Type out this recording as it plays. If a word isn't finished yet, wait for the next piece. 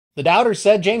The doubter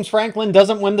said James Franklin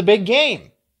doesn't win the big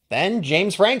game. Then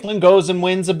James Franklin goes and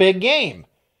wins a big game.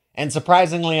 And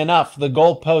surprisingly enough, the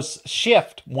goalposts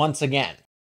shift once again.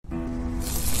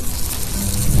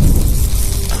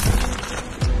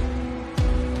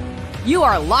 You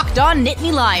are Locked On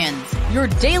Nittany Lions, your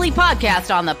daily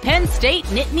podcast on the Penn State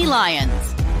Nittany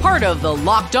Lions. Part of the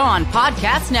Locked On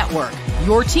Podcast Network,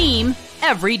 your team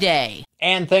every day.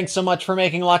 And thanks so much for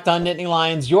making Locked On Nittany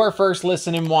Lions your first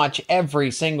listen and watch every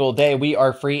single day. We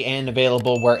are free and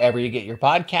available wherever you get your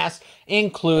podcasts,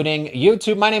 including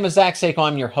YouTube. My name is Zach Seyko.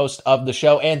 I'm your host of the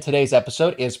show, and today's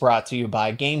episode is brought to you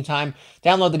by Game Time.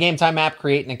 Download the Game Time app,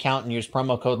 create an account, and use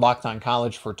promo code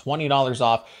LOCKEDONCollege for $20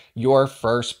 off your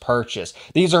first purchase.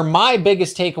 These are my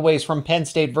biggest takeaways from Penn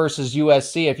State versus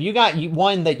USC. If you got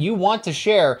one that you want to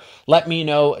share, let me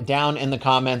know down in the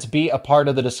comments. Be a part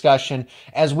of the discussion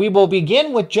as we will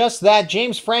begin with just that,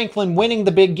 James Franklin winning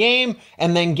the big game,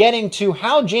 and then getting to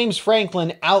how James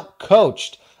Franklin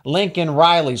outcoached Lincoln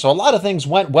Riley. So a lot of things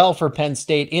went well for Penn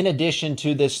State in addition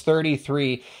to this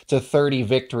 33-30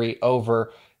 victory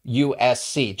over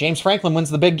USC. James Franklin wins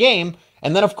the big game,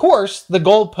 and then of course the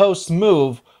goalposts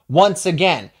move once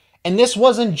again. And this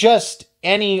wasn't just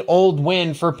any old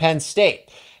win for Penn State.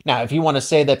 Now, if you want to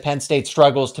say that Penn State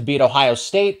struggles to beat Ohio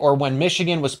State or when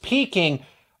Michigan was peaking,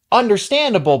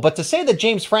 understandable, but to say that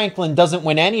James Franklin doesn't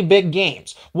win any big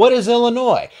games, what is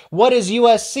Illinois? What is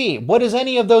USC? What is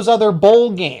any of those other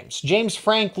bowl games? James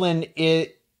Franklin is,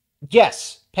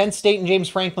 yes, Penn State and James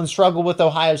Franklin struggle with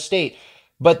Ohio State,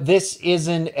 but this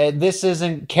isn't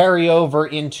carryover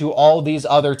into all these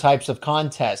other types of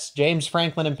contests. James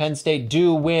Franklin and Penn State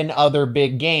do win other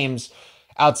big games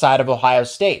outside of Ohio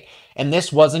State, and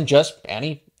this wasn't just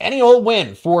any old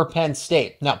win for Penn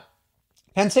State. Now,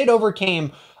 Penn State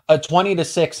overcame a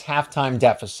 20-6 halftime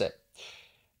deficit.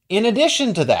 In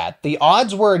addition to that, the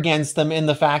odds were against them in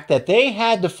the fact that they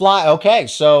had to fly. Okay,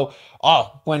 so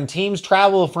when teams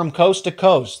travel from coast to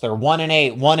coast, they're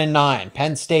 1-8, 1-9.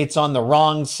 Penn State's on the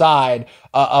wrong side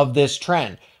of this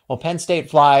trend. Well, Penn State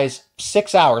flies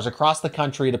 6 hours across the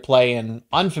country to play an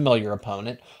unfamiliar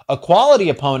opponent, a quality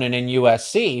opponent in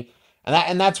USC,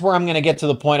 and that's where I'm going to get to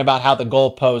the point about how the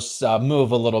goalposts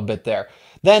move a little bit there.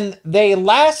 Then they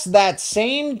outlast that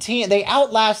same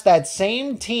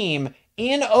team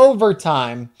in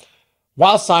overtime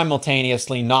while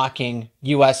simultaneously knocking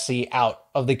USC out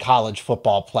of the college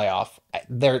football playoff.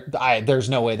 There's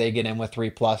no way they get in with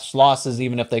 3+ losses,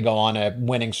 even if they go on a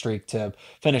winning streak to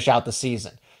finish out the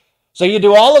season. So you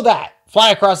do all of that,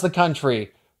 fly across the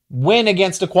country, win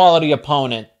against a quality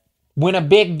opponent, win a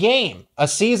big game, a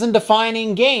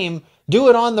season-defining game, do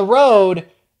it on the road,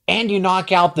 and you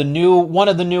knock out one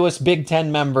of the newest Big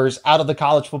Ten members out of the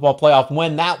college football playoff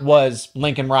when that was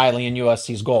Lincoln Riley and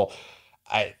USC's goal.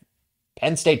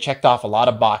 Penn State checked off a lot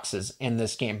of boxes in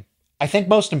this game. I think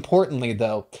most importantly,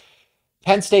 though,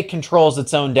 Penn State controls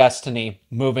its own destiny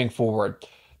moving forward.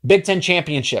 Big Ten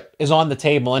championship is on the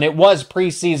table, and it was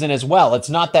preseason as well. It's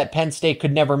not that Penn State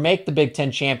could never make the Big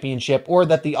Ten championship or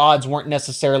that the odds weren't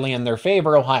necessarily in their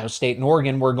favor. Ohio State and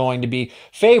Oregon were going to be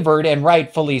favored, and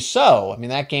rightfully so. I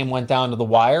mean, that game went down to the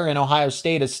wire, and Ohio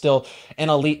State is still an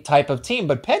elite type of team.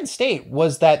 But Penn State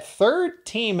was that third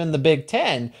team in the Big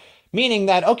Ten, meaning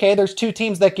that, okay, there's two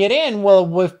teams that get in.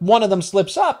 Well, if one of them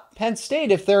slips up, Penn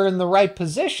State, if they're in the right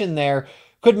position there,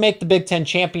 could make the Big Ten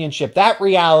championship. That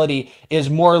reality is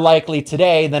more likely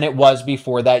today than it was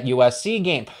before that USC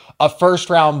game. A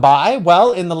first-round bye?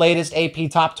 Well, in the latest AP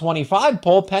Top 25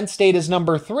 poll, Penn State is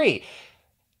number 3.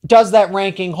 Does that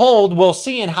ranking hold? We'll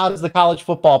see. And how does the College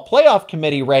Football Playoff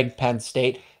Committee rank Penn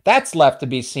State? That's left to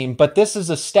be seen. But this is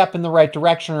a step in the right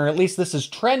direction, or at least this is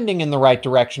trending in the right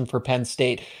direction for Penn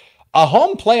State. A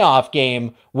home playoff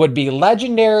game would be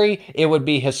legendary. It would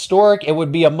be historic. It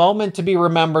would be a moment to be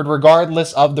remembered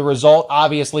regardless of the result.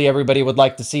 Obviously, everybody would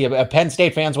like to see Penn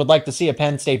State fans would like to see a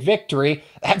Penn State victory.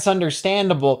 That's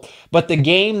understandable. But the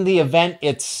game, the event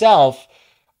itself,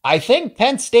 I think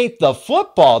Penn State, the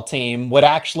football team, would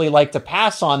actually like to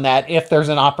pass on that if there's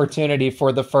an opportunity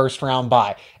for the first round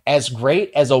bye. As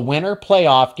great as a winter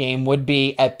playoff game would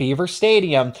be at Beaver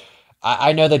Stadium,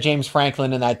 I know that James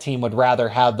Franklin and that team would rather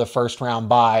have the first round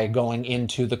bye going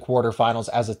into the quarterfinals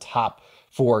as a top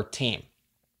 4 team.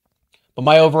 But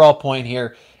my overall point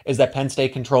here is that Penn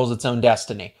State controls its own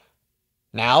destiny.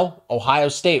 Now, Ohio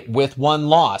State with one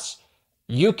loss,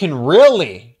 you can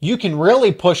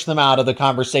really push them out of the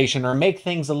conversation or make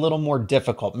things a little more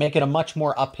difficult, make it a much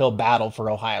more uphill battle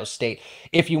for Ohio State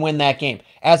if you win that game.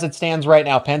 As it stands right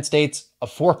now, Penn State's a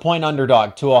 4-point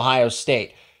underdog to Ohio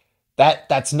State.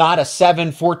 That's not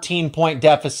a 14 point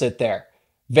deficit there.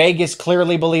 Vegas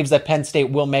clearly believes that Penn State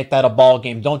will make that a ball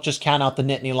game. Don't just count out the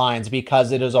Nittany Lions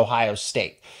because it is Ohio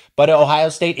State. But Ohio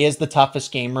State is the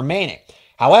toughest game remaining.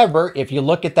 However, if you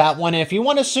look at that one, if you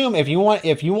want to assume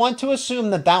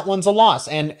that that one's a loss,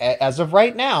 and as of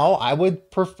right now, I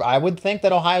would think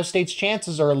that Ohio State's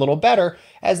chances are a little better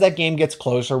as that game gets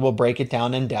closer. We'll break it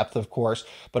down in depth, of course.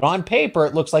 But on paper,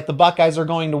 it looks like the Buckeyes are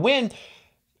going to win.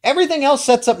 Everything else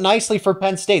sets up nicely for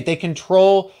Penn State. They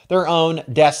control their own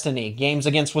destiny. Games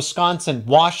against Wisconsin,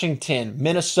 Washington,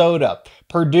 Minnesota,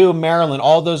 Purdue, Maryland,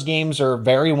 all those games are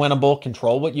very winnable.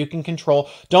 Control what you can control.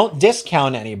 Don't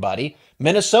discount anybody.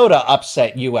 Minnesota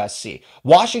upset USC.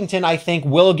 Washington, I think,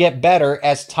 will get better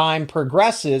as time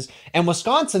progresses, and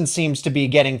Wisconsin seems to be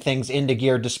getting things into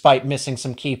gear despite missing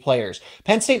some key players.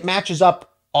 Penn State matches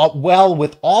up well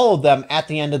with all of them at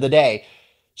the end of the day.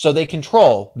 So they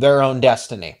control their own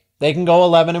destiny. They can go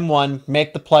 11-1,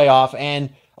 make the playoff,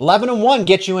 and 11-1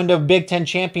 gets you into a Big Ten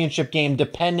championship game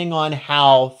depending on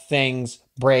how things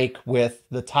break with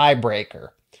the tiebreaker.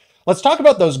 Let's talk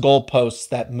about those goalposts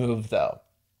that move, though.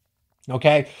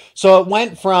 Okay, so it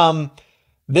went from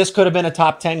this could have been a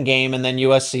top 10 game, and then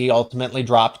USC ultimately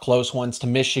dropped close ones to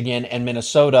Michigan and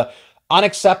Minnesota.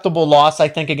 Unacceptable loss, I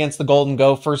think, against the Golden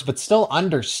Gophers, but still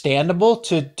understandable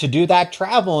to do that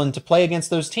travel and to play against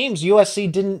those teams.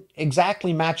 USC didn't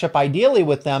exactly match up ideally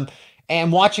with them.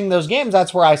 And watching those games,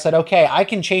 that's where I said, okay, I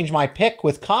can change my pick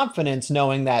with confidence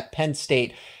knowing that Penn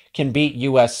State can beat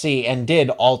USC, and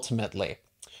did ultimately.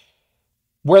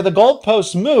 Where the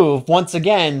goalposts move, once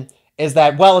again, is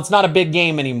that, well, it's not a big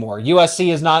game anymore.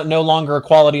 USC is no longer a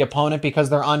quality opponent because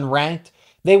they're unranked.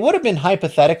 They would have been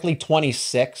hypothetically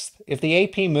 26th. If the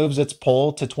AP moves its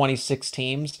poll to 26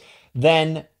 teams,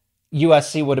 then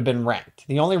USC would have been ranked.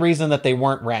 The only reason that they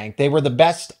weren't ranked, they were the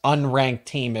best unranked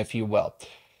team, if you will.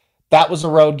 That was a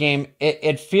road game.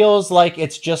 It feels like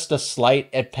it's just a slight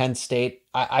at Penn State.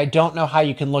 I don't know how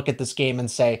you can look at this game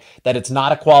and say that it's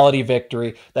not a quality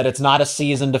victory, that it's not a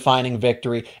season-defining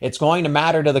victory. It's going to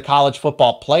matter to the College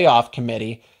Football Playoff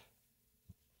Committee.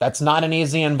 That's not an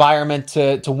easy environment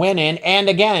to win in. And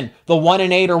again, the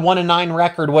 1-8 or 1-9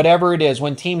 record, whatever it is,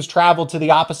 when teams travel to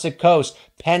the opposite coast,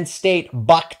 Penn State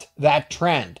bucked that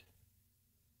trend.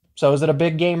 So is it a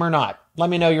big game or not? Let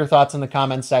me know your thoughts in the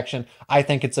comments section. I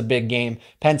think it's a big game.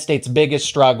 Penn State's biggest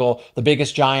struggle, the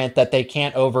biggest giant that they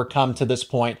can't overcome to this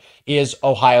point, is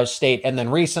Ohio State. And then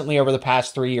recently, over the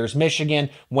past 3 years, Michigan,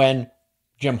 when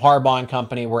Jim Harbaugh and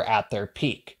company were at their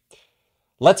peak.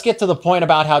 Let's get to the point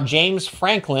about how James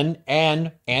Franklin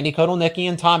and Andy Kotelnicki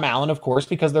and Tom Allen, of course,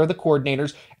 because they're the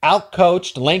coordinators,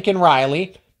 outcoached Lincoln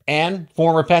Riley and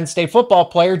former Penn State football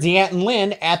player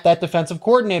Lynn at that defensive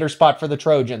coordinator spot for the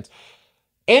Trojans.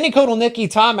 Andy Kotelnicki,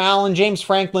 Tom Allen, James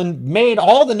Franklin made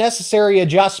all the necessary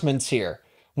adjustments here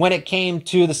when it came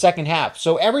to the second half.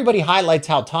 So everybody highlights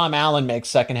how Tom Allen makes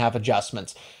second half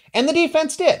adjustments. And the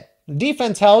defense did. The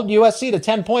defense held USC to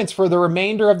 10 points for the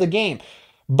remainder of the game.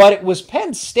 But it was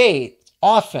Penn State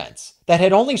offense that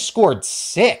had only scored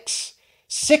 6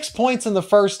 points in the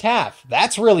first half.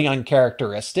 That's really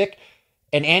uncharacteristic.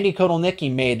 And Andy Kotelnicki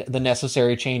made the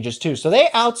necessary changes too. So they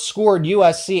outscored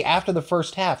USC after the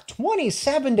first half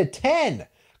 27-10.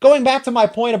 Going back to my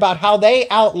point about how they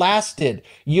outlasted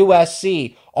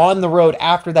USC on the road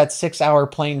after that 6-hour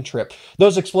plane trip.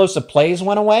 Those explosive plays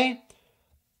went away.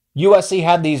 USC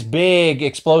had these big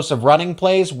explosive running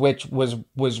plays, which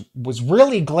was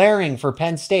really glaring for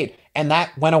Penn State, and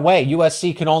that went away.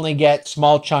 USC could only get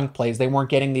small chunk plays. They weren't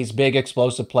getting these big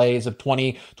explosive plays of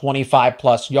 20, 25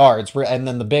 plus yards, and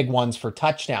then the big ones for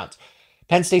touchdowns.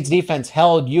 Penn State's defense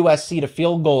held USC to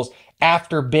field goals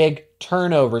after big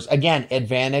turnovers. Again,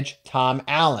 advantage Tom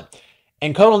Allen.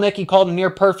 And Kotelnicki called a near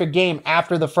perfect game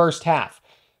after the first half.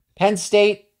 Penn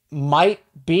State might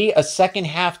be a second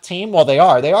half team. Well, they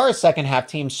are a second half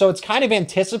team. So it's kind of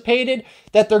anticipated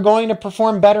that they're going to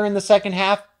perform better in the second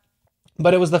half.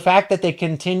 But it was the fact that they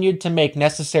continued to make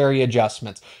necessary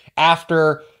adjustments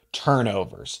after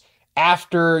turnovers,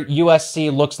 after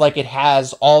USC looks like it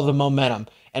has all the momentum,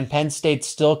 and Penn State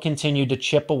still continued to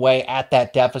chip away at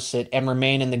that deficit and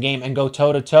remain in the game and go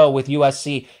toe-to-toe with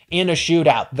USC in a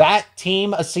shootout. That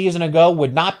team a season ago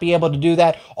would not be able to do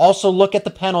that. Also, look at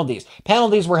the penalties.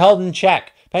 Penalties were held in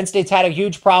check. Penn State's had a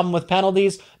huge problem with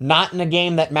penalties, not in a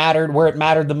game that mattered, where it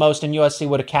mattered the most, and USC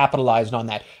would have capitalized on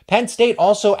that. Penn State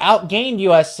also outgained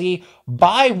USC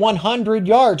by 100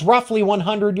 yards, roughly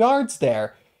 100 yards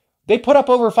there. They put up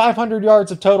over 500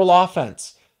 yards of total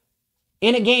offense.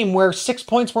 in a game where 6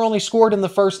 points were only scored in the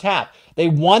first half. They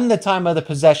won the time of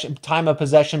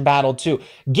possession battle too,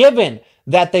 given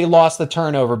that they lost the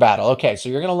turnover battle. Okay, so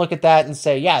you're going to look at that and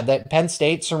say, yeah, that Penn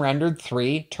State surrendered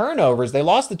 3 turnovers. They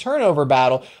lost the turnover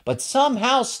battle, but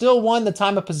somehow still won the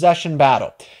time of possession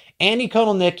battle. Andy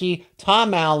Kotelnicki,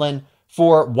 Tom Allen,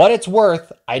 for what it's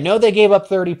worth, I know they gave up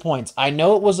 30 points. I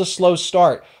know it was a slow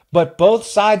start, but both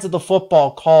sides of the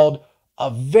football called a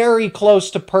very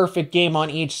close to perfect game on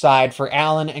each side for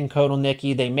Allen and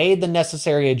Kotelnicki. They made the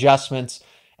necessary adjustments,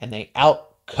 and they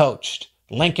out-coached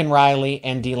Lincoln Riley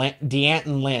and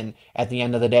D'Anton Lynn at the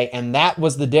end of the day, and that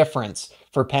was the difference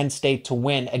for Penn State to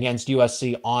win against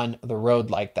USC on the road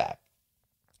like that.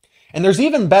 And there's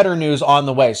even better news on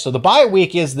the way. So the bye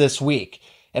week is this week,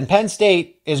 and Penn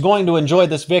State is going to enjoy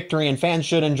this victory, and fans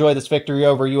should enjoy this victory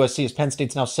over USC as Penn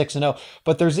State's now 6-0.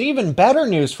 But there's even better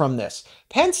news from this.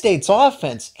 Penn State's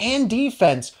offense and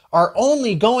defense are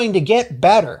only going to get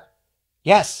better.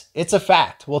 Yes, it's a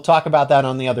fact. We'll talk about that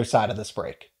on the other side of this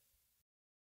break.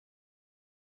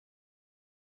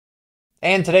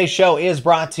 And today's show is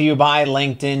brought to you by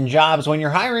LinkedIn Jobs. When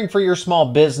you're hiring for your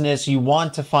small business, you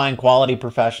want to find quality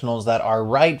professionals that are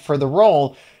right for the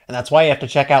role. And that's why you have to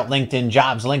check out LinkedIn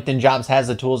Jobs. LinkedIn Jobs has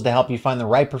the tools to help you find the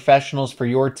right professionals for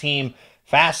your team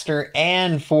faster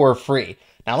and for free.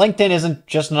 Now, LinkedIn isn't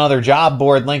just another job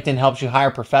board. LinkedIn helps you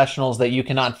hire professionals that you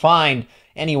cannot find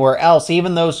anywhere else,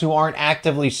 even those who aren't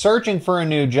actively searching for a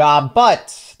new job,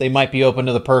 but they might be open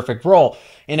to the perfect role.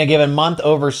 In a given month,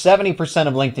 over 70%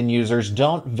 of LinkedIn users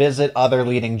don't visit other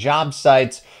leading job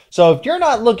sites. So if you're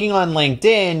not looking on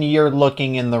LinkedIn, you're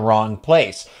looking in the wrong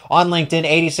place. On LinkedIn,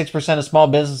 86% of small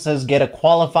businesses get a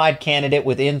qualified candidate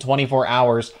within 24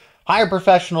 hours. Hire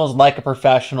professionals like a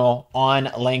professional on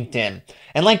LinkedIn.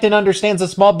 And LinkedIn understands that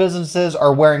small businesses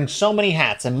are wearing so many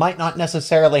hats and might not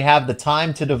necessarily have the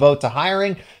time to devote to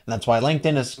hiring. And that's why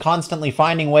LinkedIn is constantly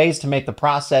finding ways to make the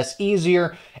process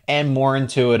easier and more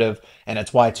intuitive. And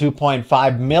it's why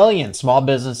 2.5 million small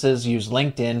businesses use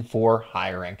LinkedIn for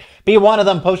hiring. Be one of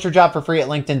them. Post your job for free at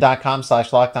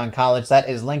linkedin.com/lockedoncollege. That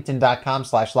is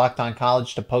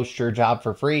linkedin.com/lockedoncollege to post your job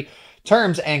for free.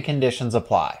 Terms and conditions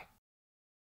apply.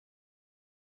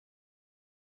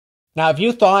 Now, if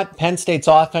you thought Penn State's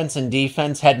offense and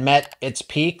defense had met its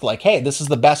peak, like, hey, this is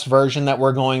the best version that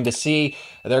we're going to see,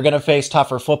 they're going to face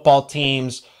tougher football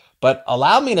teams, but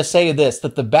allow me to say this,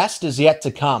 that the best is yet to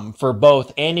come for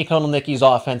both Andy Kotelnicki's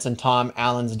offense and Tom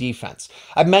Allen's defense.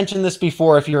 I've mentioned this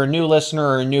before. If you're a new listener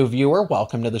or a new viewer,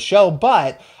 welcome to the show,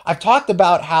 but I've talked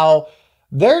about how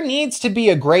there needs to be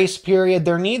a grace period.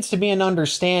 There needs to be an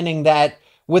understanding that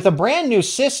with a brand new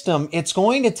system, it's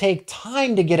going to take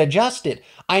time to get adjusted.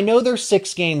 I know they're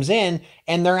 6 games in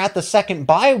and they're at the second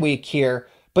bye week here,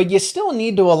 but you still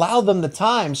need to allow them the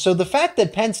time. So the fact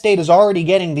that Penn State is already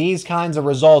getting these kinds of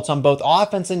results on both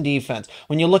offense and defense,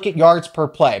 when you look at yards per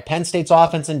play, Penn State's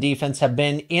offense and defense have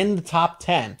been in the top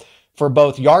 10 for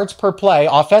both yards per play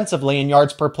offensively and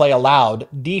yards per play allowed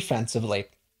defensively.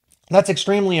 That's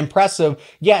extremely impressive.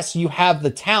 Yes, you have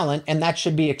the talent, and that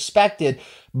should be expected,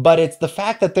 but it's the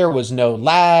fact that there was no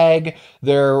lag.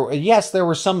 Yes, there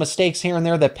were some mistakes here and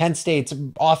there that Penn State's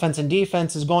offense and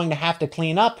defense is going to have to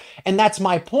clean up, and that's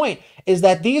my point, is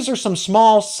that these are some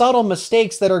small, subtle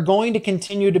mistakes that are going to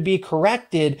continue to be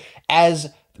corrected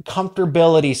as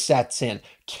comfortability sets in.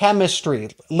 Chemistry.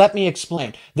 Let me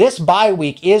explain. This bye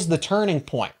week is the turning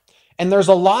point. And there's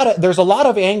a lot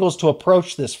of angles to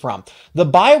approach this from. The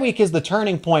bye week is the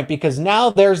turning point because now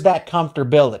there's that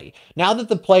comfortability. Now that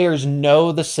the players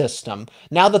know the system,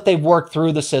 now that they've worked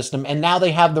through the system, and now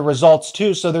they have the results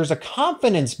too, so there's a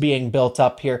confidence being built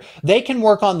up here. They can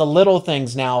work on the little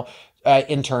things now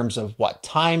in terms of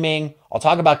timing. I'll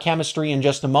talk about chemistry in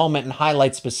just a moment and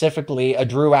highlight specifically a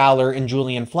Drew Allar and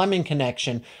Julian Fleming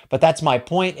connection. But that's my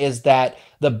point, is that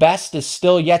the best is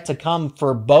still yet to come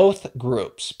for both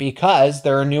groups because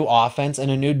they're a new offense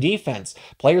and a new defense.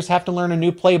 Players have to learn a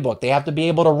new playbook. They have to be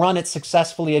able to run it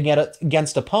successfully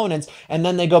against opponents. And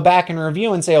then they go back and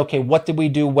review and say, okay, what did we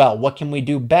do well? What can we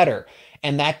do better?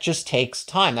 And that just takes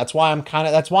time. That's why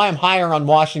I'm higher on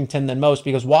Washington than most,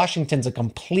 because Washington's a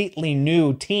completely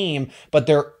new team, but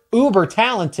they're uber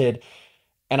talented.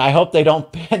 And I hope they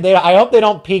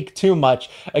don't peak too much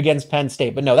against Penn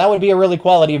State. But no, that would be a really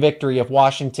quality victory if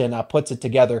Washington puts it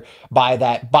together by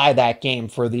that game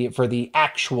for the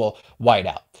actual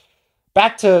whiteout.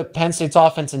 Back to Penn State's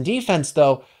offense and defense,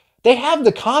 though, they have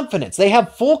the confidence. They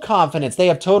have full confidence. They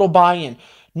have total buy-in.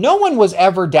 No one was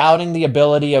ever doubting the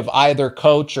ability of either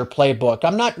coach or playbook.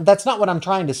 That's not what I'm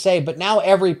trying to say, but now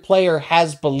every player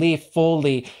has belief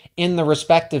fully in the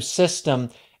respective system,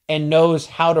 and knows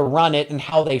how to run it and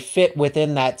how they fit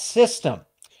within that system.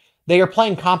 They are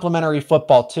playing complementary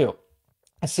football too.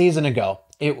 A season ago,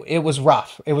 it was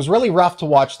rough. It was really rough to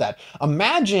watch that.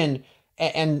 Imagine,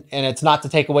 and it's not to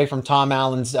take away from Tom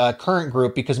Allen's current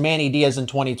group, because Manny Diaz in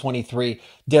 2023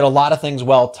 did a lot of things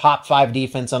well, top 5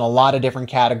 defense in a lot of different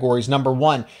categories, number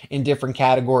 1 in different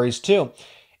categories too.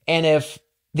 And if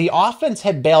the offense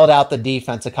had bailed out the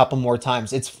defense a couple more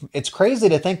times, it's crazy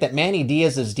to think that Manny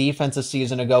Diaz's defense a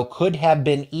season ago could have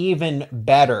been even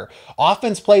better.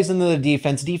 Offense plays into the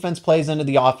defense, defense plays into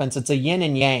the offense. It's a yin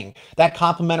and yang. That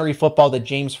complementary football that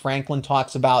James Franklin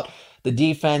talks about, the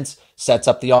defense sets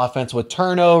up the offense with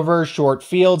turnovers, short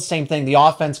fields. Same thing. The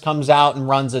offense comes out and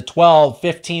runs a 12,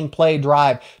 15 play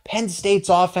drive. Penn State's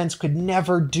offense could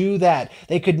never do that.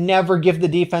 They could never give the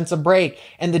defense a break.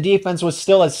 And the defense was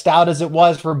still as stout as it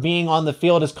was for being on the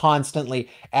field as constantly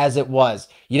as it was.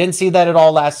 You didn't see that at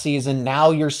all last season.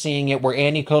 Now you're seeing it where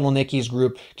Andy Kotelnicki's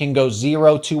group can go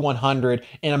 0 to 100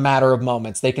 in a matter of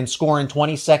moments. They can score in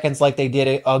 20 seconds like they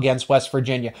did against West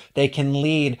Virginia. They can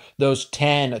lead those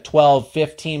 10, 12,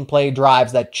 15 play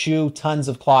drives that chew tons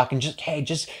of clock, and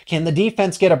just can the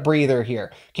defense get a breather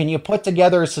here? Can you put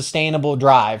together a sustainable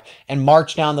drive and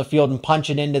march down the field and punch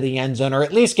it into the end zone, or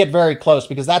at least get very close?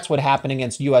 Because that's what happened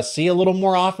against USC a little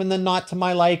more often than not, to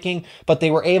my liking. But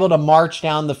they were able to march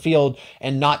down the field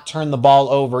and not turn the ball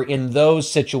over in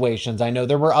those situations. I know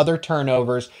there were other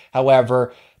turnovers.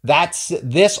 However,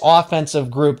 this offensive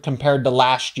group compared to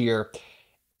last year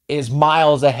is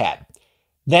miles ahead.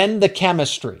 Then the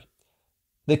chemistry.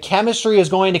 The chemistry is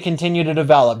going to continue to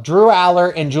develop. Drew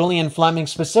Allar and Julian Fleming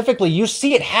specifically, you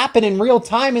see it happen in real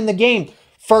time in the game.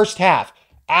 First half,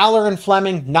 Allar and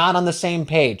Fleming not on the same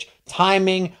page.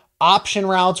 Timing, option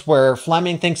routes where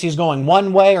Fleming thinks he's going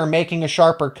one way or making a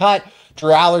sharper cut.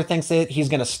 Drew Allar thinks that he's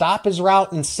going to stop his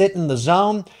route and sit in the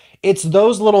zone. It's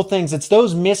those little things. It's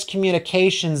those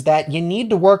miscommunications that you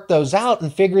need to work those out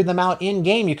and figure them out in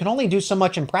game. You can only do so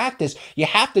much in practice. You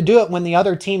have to do it when the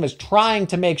other team is trying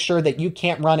to make sure that you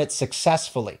can't run it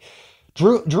successfully.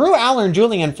 Drew Allar and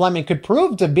Julian Fleming could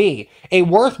prove to be a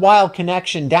worthwhile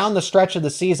connection down the stretch of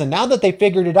the season now that they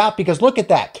figured it out, because look at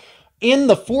that. In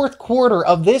the fourth quarter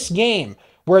of this game,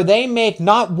 where they make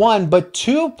not one but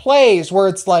 2 plays where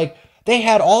it's like, they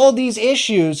had all these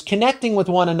issues connecting with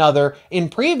one another in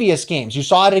previous games. You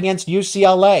saw it against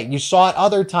UCLA. You saw it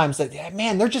other times that,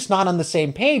 man, they're just not on the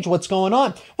same page. What's going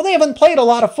on? Well, they haven't played a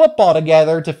lot of football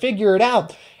together to figure it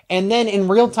out. And then in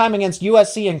real time against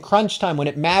USC in crunch time, when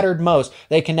it mattered most,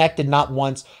 they connected not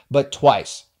once, but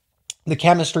twice. The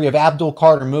chemistry of Abdul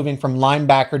Carter moving from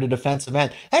linebacker to defensive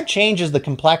end, that changes the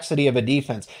complexity of a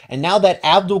defense. And now that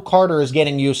Abdul Carter is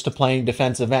getting used to playing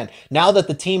defensive end, now that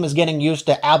the team is getting used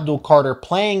to Abdul Carter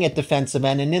playing at defensive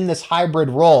end and in this hybrid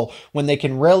role when they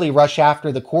can really rush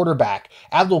after the quarterback,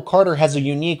 Abdul Carter has a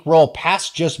unique role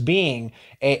past just being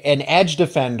an edge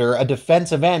defender, a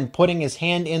defensive end, putting his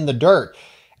hand in the dirt.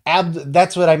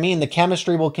 That's what I mean. The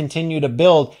chemistry will continue to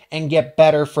build and get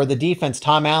better for the defense.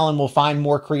 Tom Allen will find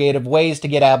more creative ways to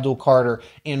get Abdul Carter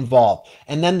involved.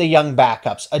 And then the young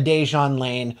backups, a Dejon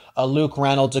Lane, a Luke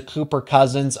Reynolds, a Cooper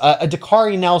Cousins, a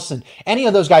Dakari Nelson, any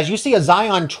of those guys. You see a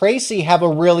Zion Tracy have a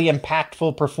really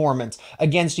impactful performance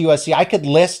against USC. I could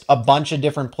list a bunch of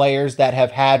different players that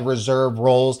have had reserve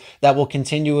roles that will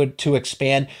continue to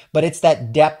expand, but it's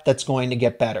that depth that's going to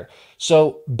get better.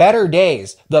 So better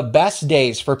days, the best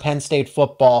days for Penn State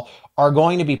football are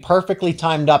going to be perfectly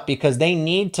timed up, because they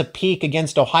need to peak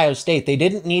against Ohio State. They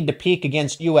didn't need to peak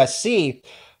against USC,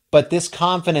 but this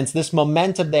confidence, this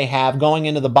momentum they have going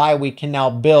into the bye week can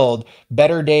now build.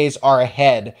 Better days are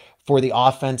ahead for the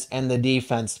offense and the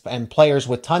defense, and players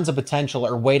with tons of potential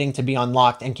are waiting to be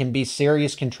unlocked and can be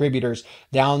serious contributors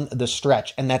down the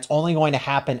stretch. And that's only going to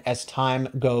happen as time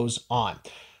goes on.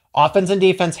 Offense and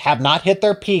defense have not hit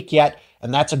their peak yet,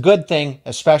 and that's a good thing,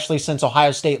 especially since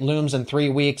Ohio State looms in 3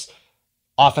 weeks.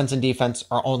 Offense and defense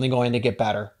are only going to get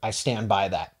better. I stand by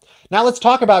that. Now let's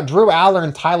talk about Drew Allar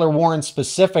and Tyler Warren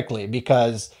specifically,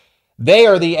 because they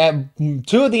are the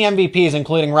 2 of the MVPs,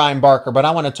 including Ryan Barker, but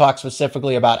I want to talk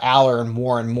specifically about Allar and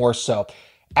Warren more so.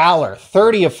 Allar,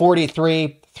 30 of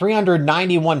 43,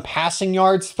 391 passing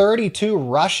yards, 32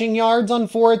 rushing yards on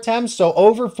 4 attempts, so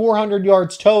over 400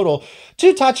 yards total.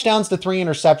 2 touchdowns to 3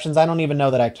 interceptions. I don't even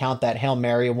know that I count that Hail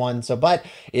Mary one, but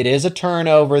it is a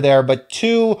turnover there, but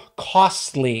 2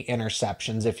 costly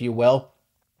interceptions, if you will.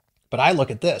 But I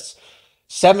look at this,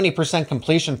 70%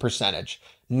 completion percentage,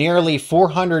 nearly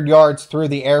 400 yards through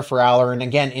the air for Allar, and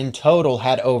again, in total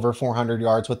had over 400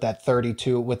 yards with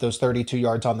those 32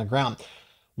 yards on the ground.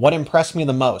 What impressed me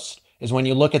the most is when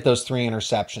you look at those 3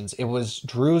 interceptions, it was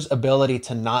Drew's ability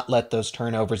to not let those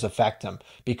turnovers affect him.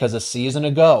 Because a season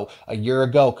ago, a year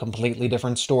ago, completely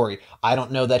different story. I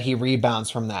don't know that he rebounds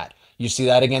from that. You see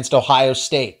that against Ohio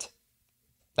State.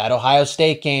 That Ohio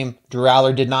State game, Drew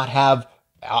Allar did not have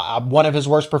one of his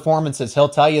worst performances. He'll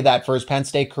tell you that for his Penn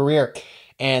State career.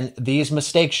 And these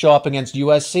mistakes show up against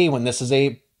USC when this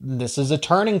is a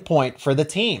turning point for the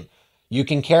team. You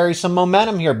can carry some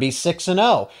momentum here, be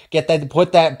 6-0.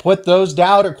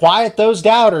 Quiet those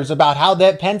doubters about how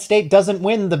that Penn State doesn't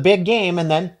win the big game,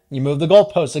 and then you move the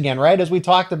goalposts again, right? As we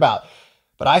talked about.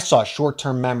 But I saw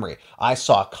short-term memory. I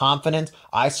saw confidence.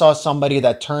 I saw somebody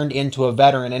that turned into a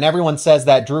veteran. And everyone says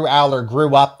that Drew Allar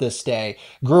grew up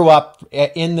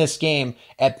in this game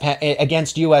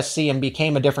against USC and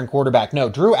became a different quarterback. No,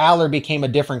 Drew Allar became a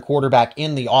different quarterback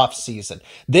in the offseason.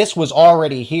 This was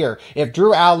already here. If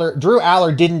Drew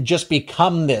Allar didn't just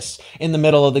become this in the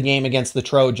middle of the game against the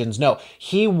Trojans. No,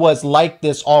 he was like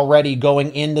this already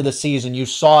going into the season. You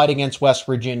saw it against West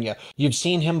Virginia. You've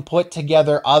seen him put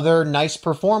together other nice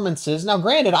performances. Now,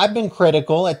 granted, I've been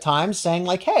critical at times saying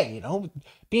like, hey,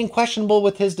 being questionable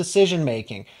with his decision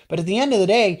making. But at the end of the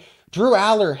day, Drew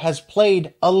Allar has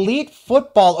played elite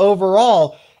football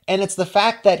overall. And it's the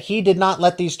fact that he did not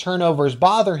let these turnovers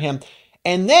bother him.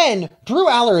 And then Drew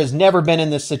Allar has never been in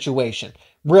this situation.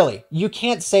 Really, you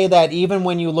can't say that even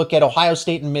when you look at Ohio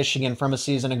State and Michigan from a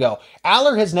season ago.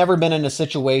 Allar has never been in a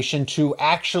situation to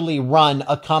actually run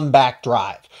a comeback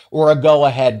drive or a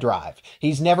go-ahead drive.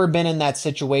 He's never been in that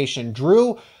situation.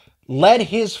 Drew led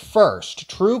his first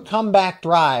true comeback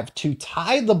drive to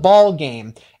tie the ball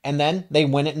game, and then they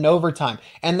win it in overtime.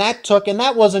 And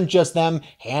that wasn't just them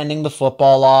handing the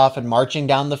football off and marching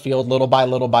down the field little by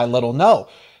little by little. No,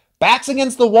 backs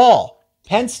against the wall.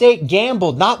 Penn State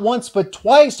gambled not once but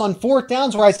twice on 4th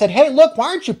downs where I said, hey, look, why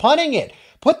aren't you punting it?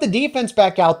 Put the defense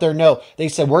back out there. No, they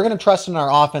said, we're going to trust in our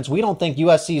offense. We don't think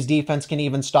USC's defense can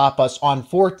even stop us on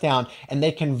 4th down. And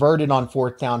they converted on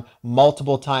 4th down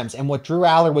multiple times. And what Drew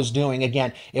Allar was doing,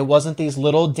 again, it wasn't these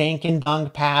little dink and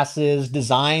dunk passes,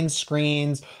 design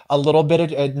screens, a little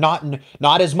bit of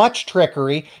not as much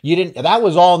trickery. That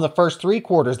was all in the first 3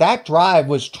 quarters. That drive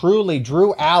was truly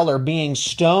Drew Allar being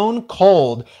stone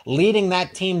cold, leading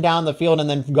that team down the field and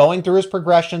then going through his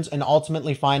progressions and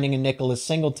ultimately finding a Nicholas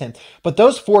Singleton. But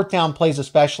those 4th down plays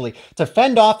especially, to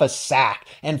fend off a sack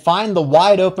and find the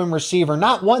wide open receiver,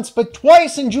 not once but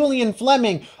twice in Julian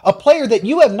Fleming, a player that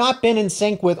you have not been in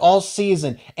sync with all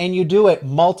season, and you do it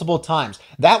multiple times.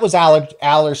 That was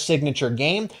Allar's signature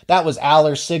game. That was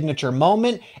Allar's signature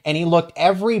moment, and he looked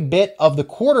every bit of the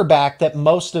quarterback that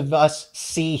most of us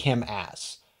see him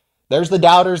as. There's the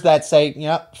doubters that say,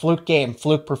 fluke game,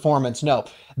 fluke performance. No,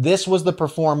 this was the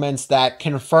performance that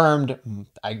confirmed,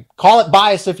 I call it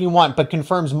bias if you want, but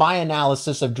confirms my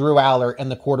analysis of Drew Allar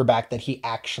and the quarterback that he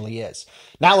actually is.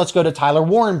 Now let's go to Tyler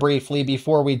Warren briefly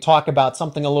before we talk about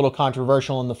something a little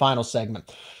controversial in the final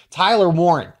segment. Tyler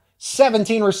Warren,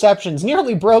 17 receptions,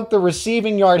 nearly broke the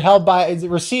receiving yard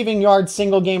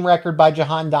single game record by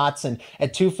Jahan Dotson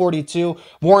at 242.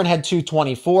 Warren had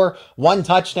 224, 1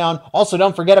 touchdown. Also,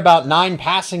 don't forget about 9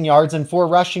 passing yards and 4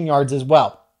 rushing yards as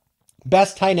well.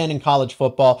 Best tight end in college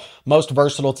football, most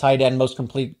versatile tight end, most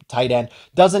complete tight end.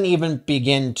 Doesn't even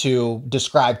begin to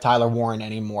describe Tyler Warren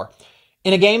anymore.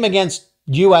 In a game against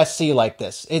USC like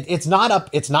this, it's not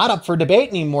up for debate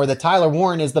anymore that Tyler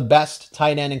Warren is the best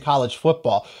tight end in college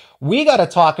football. We got to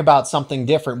talk about something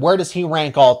different. Where does he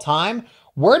rank all time?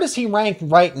 Where does he rank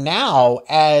right now?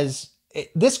 As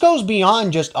this goes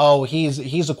beyond just,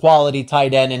 he's a quality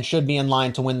tight end and should be in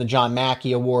line to win the John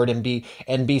Mackey Award and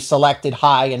be selected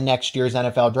high in next year's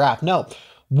NFL draft. No,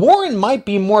 Warren might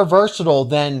be more versatile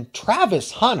than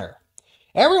Travis Hunter.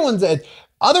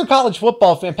 Other college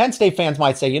football Penn State fans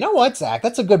might say, you know what, Zach,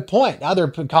 that's a good point. Other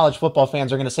college football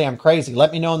fans are going to say I'm crazy.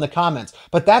 Let me know in the comments.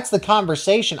 But that's the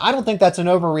conversation. I don't think that's an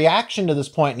overreaction to this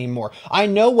point anymore. I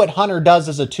know what Hunter does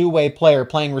as a two-way player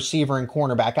playing receiver and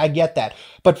cornerback. I get that.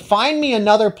 But find me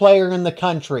another player in the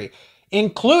country,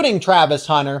 including Travis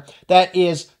Hunter, that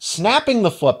is snapping the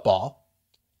football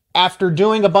after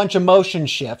doing a bunch of motion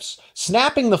shifts,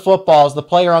 snapping the football as the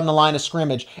player on the line of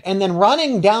scrimmage, and then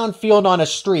running downfield on a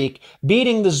streak,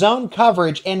 beating the zone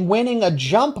coverage and winning a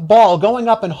jump ball, going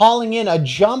up and hauling in a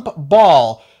jump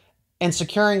ball and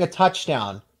securing a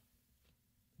touchdown.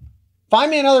 Find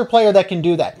me another player that can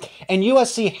do that. And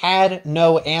USC had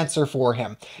no answer for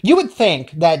him. You would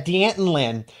think that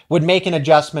Lynn would make an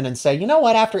adjustment and say, you know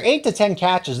what, after 8 to 10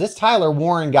 catches, this Tyler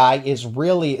Warren guy he's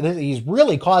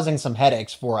really causing some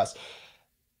headaches for us.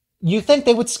 You think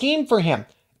they would scheme for him.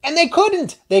 And they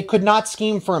couldn't. They could not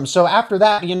scheme for him. So after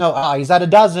that, he's at a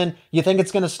dozen. You think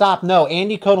it's going to stop? No.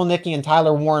 Andy Kotelnicki and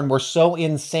Tyler Warren were so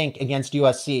in sync against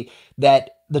USC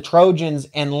that the Trojans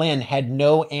and Lynn had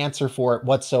no answer for it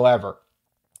whatsoever.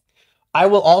 I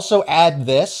will also add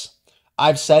this.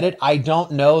 I've said it. I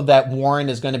don't know that Warren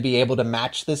is going to be able to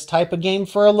match this type of game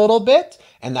for a little bit.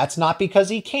 And that's not because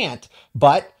he can't.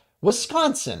 But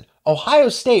Wisconsin, Ohio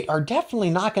State are definitely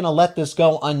not going to let this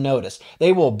go unnoticed.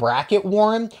 They will bracket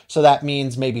Warren, so that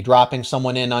means maybe dropping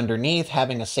someone in underneath,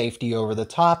 having a safety over the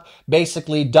top,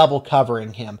 basically double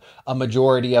covering him a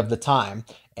majority of the time.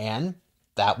 And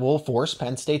that will force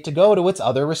Penn State to go to its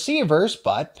other receivers,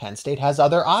 but Penn State has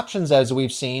other options, as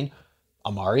we've seen.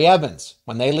 Amari Evans,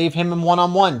 when they leave him in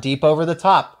one-on-one, deep over the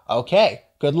top, okay,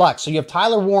 good luck. So you have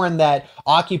Tyler Warren that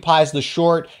occupies the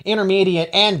short, intermediate,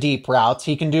 and deep routes.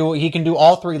 He can do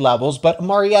all three levels, but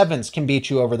Amari Evans can beat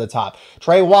you over the top.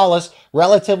 Trey Wallace,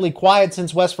 relatively quiet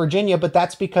since West Virginia, but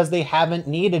that's because they haven't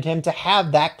needed him to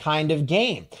have that kind of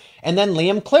game. And then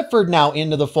Liam Clifford now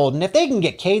into the fold. And if they can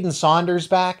get Caden Saunders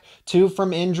back, too,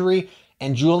 from injury,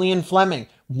 and Julian Fleming,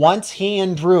 once he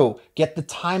and Drew get the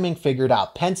timing figured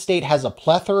out, Penn State has a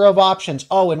plethora of options.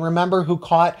 Oh, and remember who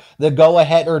caught the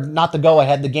go-ahead, or not the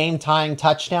go-ahead, the game-tying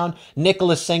touchdown?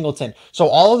 Nicholas Singleton. So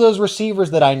all of those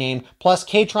receivers that I named, plus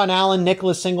Katron Allen,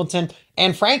 Nicholas Singleton,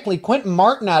 and frankly, Quentin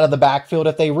Martin out of the backfield,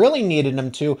 if they really needed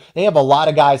him to, they have a lot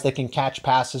of guys that can catch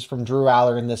passes from Drew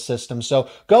Allar in this system. So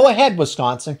go ahead,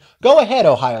 Wisconsin. Go ahead,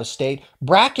 Ohio State.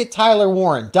 Bracket Tyler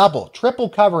Warren. Double, triple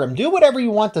cover him. Do whatever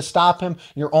you want to stop him.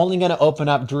 You're only going to open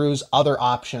up Drew's other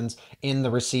options in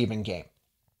the receiving game.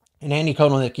 And Andy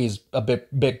Kotelnicki is a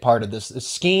big part of this. The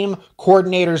scheme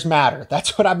coordinators matter.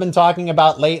 That's what I've been talking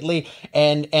about lately,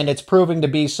 and it's proving to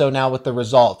be so now with the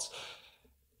results.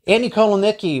 Andy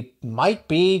Kotelnicki might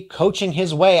be coaching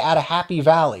his way out of Happy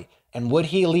Valley. And would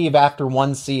he leave after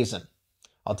one season?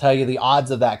 I'll tell you the odds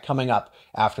of that coming up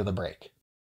after the break.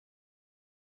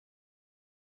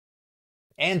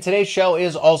 And today's show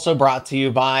is also brought to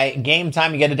you by Game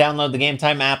Time. You get to download the Game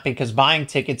Time app because buying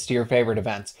tickets to your favorite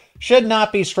events should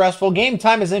not be stressful. Game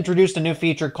Time has introduced a new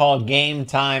feature called Game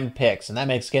Time Picks, and that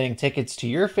makes getting tickets to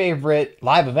your favorite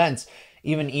live events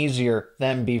even easier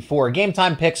than before. Game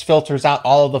Time Picks filters out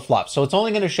all of the fluff, so it's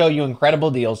only going to show you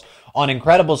incredible deals on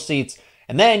incredible seats,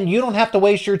 and then you don't have to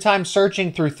waste your time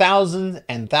searching through thousands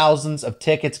and thousands of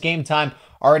tickets. Game Time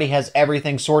already has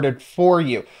everything sorted for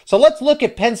you. So let's look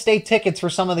at Penn State tickets for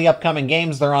some of the upcoming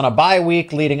games. They're on a bye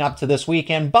week leading up to this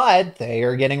weekend, but they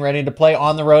are getting ready to play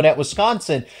on the road at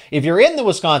Wisconsin. If you're in the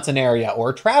Wisconsin area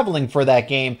or traveling for that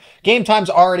game, Game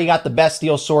Time's already got the best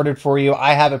deal sorted for you.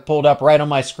 I have it pulled up right on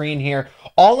my screen here.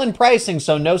 All in pricing,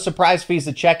 so no surprise fees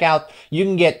at checkout. You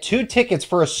can get 2 tickets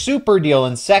for a super deal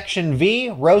in Section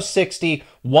V, row 60,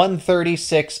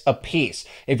 $136 a piece.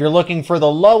 If you're looking for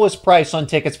the lowest price on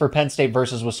tickets for Penn State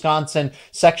versus Wisconsin,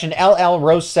 Section LL,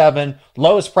 row 7,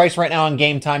 lowest price right now on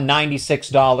Game Time,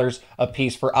 $96 a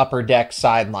piece for upper deck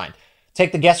sideline.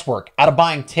 Take the guesswork out of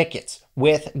buying tickets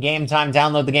with Game Time.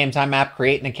 Download the Game Time app,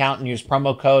 create an account, and use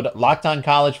promo code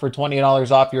LOCKEDONCollege for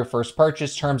 $20 off your first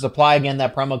purchase. Terms apply. Again,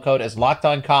 that promo code is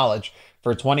LOCKEDONCollege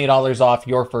for $20 off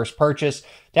your first purchase.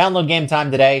 Download Game Time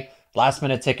today. Last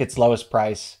minute tickets, lowest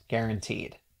price,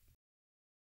 guaranteed.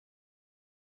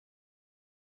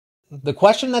 The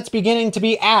question that's beginning to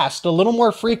be asked a little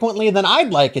more frequently than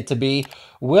I'd like it to be,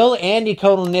 will Andy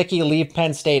Kotelnicki leave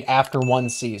Penn State after one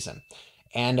season?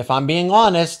 And if I'm being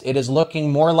honest, it is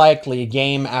looking more likely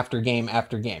game after game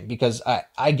after game, because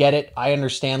I get it. I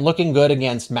understand looking good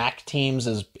against MAC teams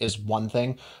is one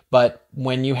thing, but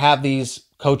when you have these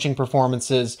coaching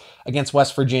performances against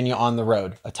West Virginia on the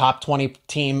road, a top 20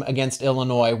 team against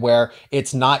Illinois where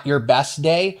it's not your best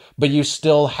day, but you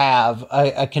still have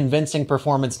a convincing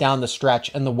performance down the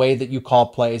stretch and the way that you call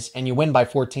plays, and you win by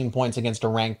 14 points against a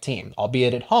ranked team,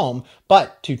 albeit at home,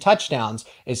 but 2 touchdowns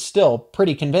is still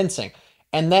pretty convincing.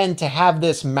 And then to have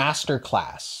this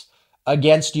masterclass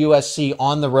against USC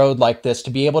on the road like this, to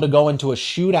be able to go into a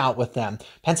shootout with them.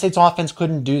 Penn State's offense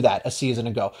couldn't do that a season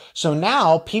ago. So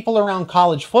now people around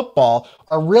college football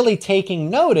are really taking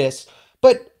notice,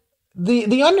 but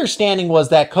the understanding was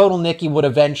that Kotelnicki would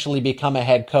eventually become a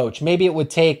head coach. Maybe it would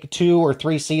take 2 or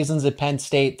 3 seasons at Penn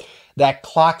State. That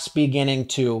clock's beginning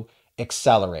to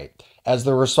accelerate. As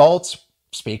the results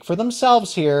speak for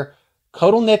themselves here,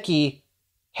 Kotelnicki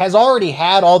has already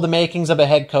had all the makings of a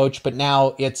head coach, but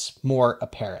now it's more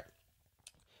apparent.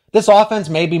 This offense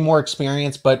may be more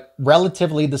experienced, but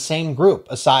relatively the same group,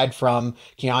 aside from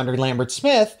Keandre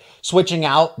Lambert-Smith switching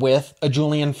out with a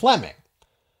Julian Fleming.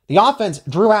 The offense,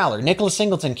 Drew Allar, Nicholas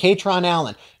Singleton, Katron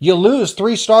Allen. You lose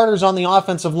 3 starters on the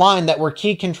offensive line that were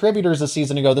key contributors a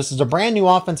season ago. This is a brand new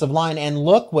offensive line, and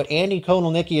look what Andy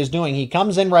Kotelnicki is doing. He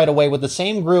comes in right away with the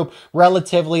same group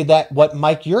relatively that what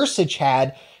Mike Yurcich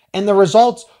had, and the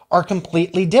results are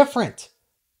completely different.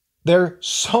 They're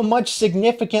so much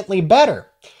significantly better.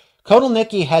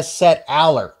 Kotelnicki has set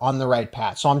Allar on the right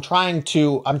path. So I'm trying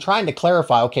to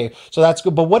clarify, okay, so that's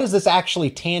good, but what does this actually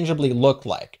tangibly look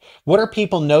like? What are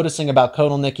people noticing about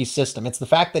Kotelnicki's system? It's the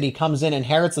fact that he comes in,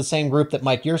 inherits the same group that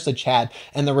Mike Yurcich had,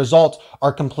 and the results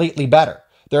are completely better.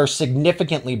 They're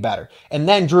significantly better. And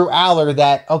then Drew Allar,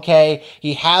 that, okay,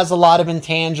 he has a lot of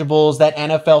intangibles that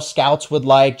NFL scouts would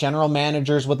like, general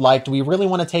managers would like. Do we really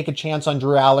want to take a chance on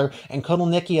Drew Allar? And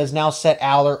Kotelnicki has now set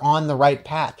Allar on the right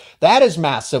path. That is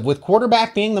massive. With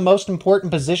quarterback being the most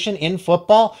important position in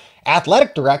football,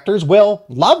 athletic directors will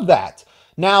love that.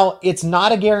 Now, it's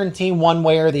not a guarantee one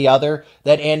way or the other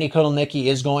that Andy Kotelnicki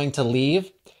is going to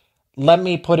leave. Let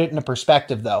me put it into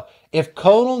perspective, though. If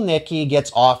Kotelnicki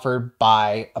gets offered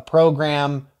by a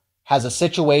program, has a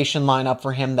situation line up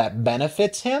for him that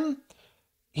benefits him,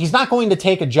 he's not going to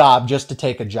take a job just to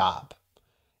take a job.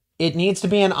 It needs to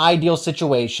be an ideal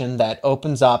situation that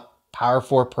opens up Power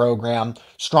 4 program,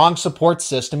 strong support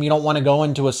system. You don't want to go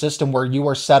into a system where you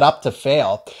are set up to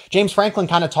fail. James Franklin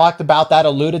kind of talked about that,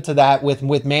 alluded to that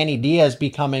with Manny Diaz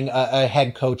becoming a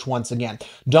head coach once again.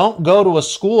 Don't go to a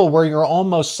school where you're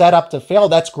almost set up to fail.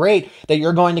 That's great that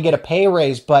you're going to get a pay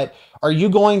raise, but are you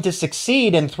going to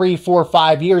succeed in 3, 4,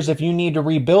 5 years if you need to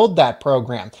rebuild that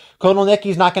program?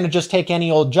 Kotelnicki's not going to just take any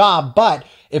old job, but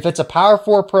if it's a Power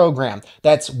 4 program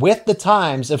that's with the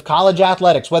times of college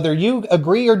athletics, whether you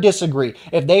agree or disagree,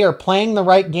 if they are playing the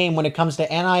right game when it comes to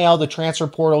NIL, the transfer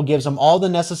portal gives them all the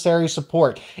necessary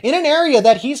support in an area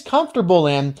that he's comfortable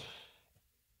in,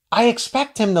 I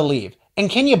expect him to leave. And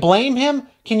can you blame him?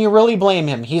 Can you really blame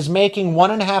him? He's making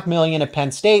 $1.5 million at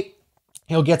Penn State.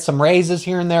 He'll get some raises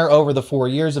here and there over the 4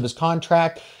 years of his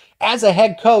contract. As a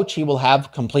head coach, he will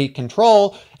have complete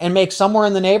control and make somewhere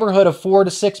in the neighborhood of $4 to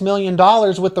 $6 million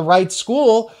with the right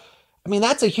school. I mean,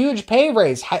 that's a huge pay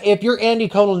raise. If you're Andy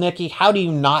Kotelnicki, how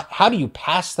do you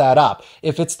pass that up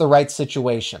if it's the right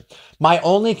situation? My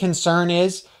only concern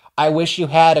is I wish you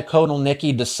had a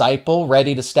Kotelnicki disciple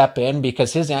ready to step in,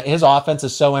 because his offense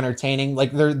is so entertaining.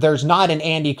 Like there's not an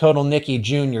Andy Kotelnicki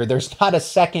Jr. There's not a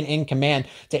second in command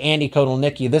to Andy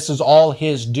Kotelnicki. This is all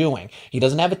his doing. He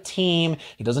doesn't have a team.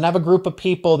 He doesn't have a group of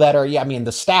people that are,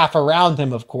 the staff around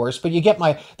him, of course, but you get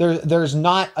there's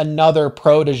not another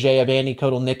protege of Andy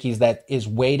Kotelnicki's that is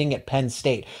waiting at Penn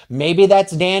State. Maybe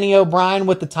that's Danny O'Brien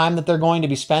with the time that they're going to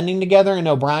be spending together, and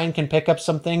O'Brien can pick up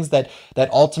some things that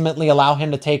ultimately allow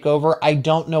him to take over. I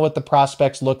don't know what the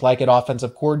prospects look like at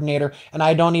offensive coordinator, and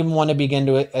I don't even want to begin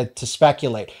to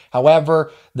speculate.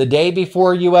 However, the day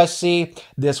before USC,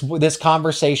 this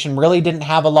conversation really didn't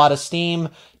have a lot of steam.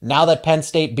 Now that Penn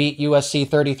State beat USC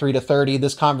 33-30,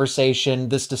 this conversation,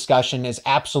 this discussion is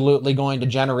absolutely going to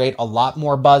generate a lot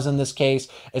more buzz in this case,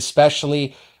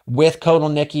 especially with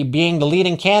Kotelnicki being the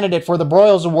leading candidate for the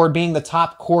Broyles Award, being the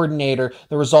top coordinator.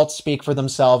 The results speak for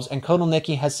themselves, and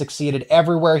Kotelnicki has succeeded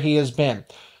everywhere he has been.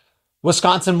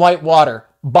 Wisconsin Whitewater,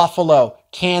 Buffalo,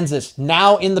 Kansas,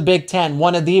 now in the Big Ten,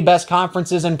 one of the best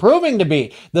conferences and proving to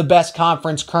be the best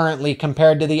conference currently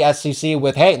compared to the SEC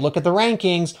with, hey, look at the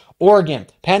rankings, Oregon,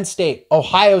 Penn State,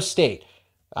 Ohio State.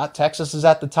 Texas is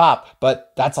at the top,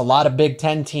 but that's a lot of Big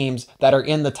Ten teams that are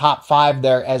in the top 5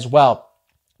 there as well.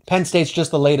 Penn State's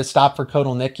just the latest stop for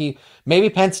Kotelnicki.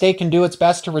 Maybe Penn State can do its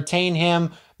best to retain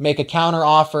him, make a counter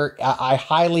offer. I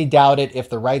highly doubt it if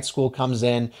the right school comes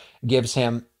in, gives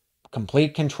him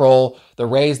complete control, the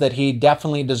raise that he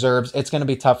definitely deserves. It's going to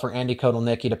be tough for Andy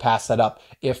Kotelnicki to pass that up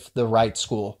if the right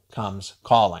school comes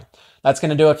calling. That's going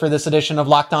to do it for this edition of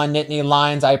Locked On Nittany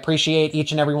Lions. I appreciate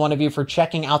each and every one of you for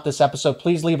checking out this episode.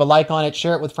 Please leave a like on it,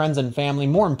 share it with friends and family.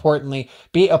 More importantly,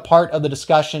 be a part of the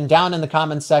discussion down in the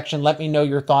comments section. Let me know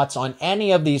your thoughts on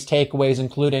any of these takeaways,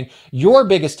 including your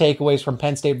biggest takeaways from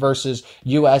Penn State versus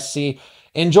USC.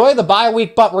 Enjoy the bye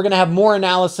week, but we're going to have more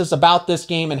analysis about this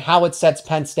game and how it sets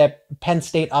Penn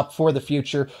State up for the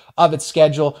future of its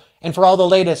schedule. And for all the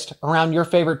latest around your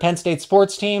favorite Penn State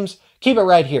sports teams, keep it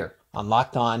right here on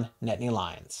Locked On Nittany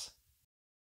Lions.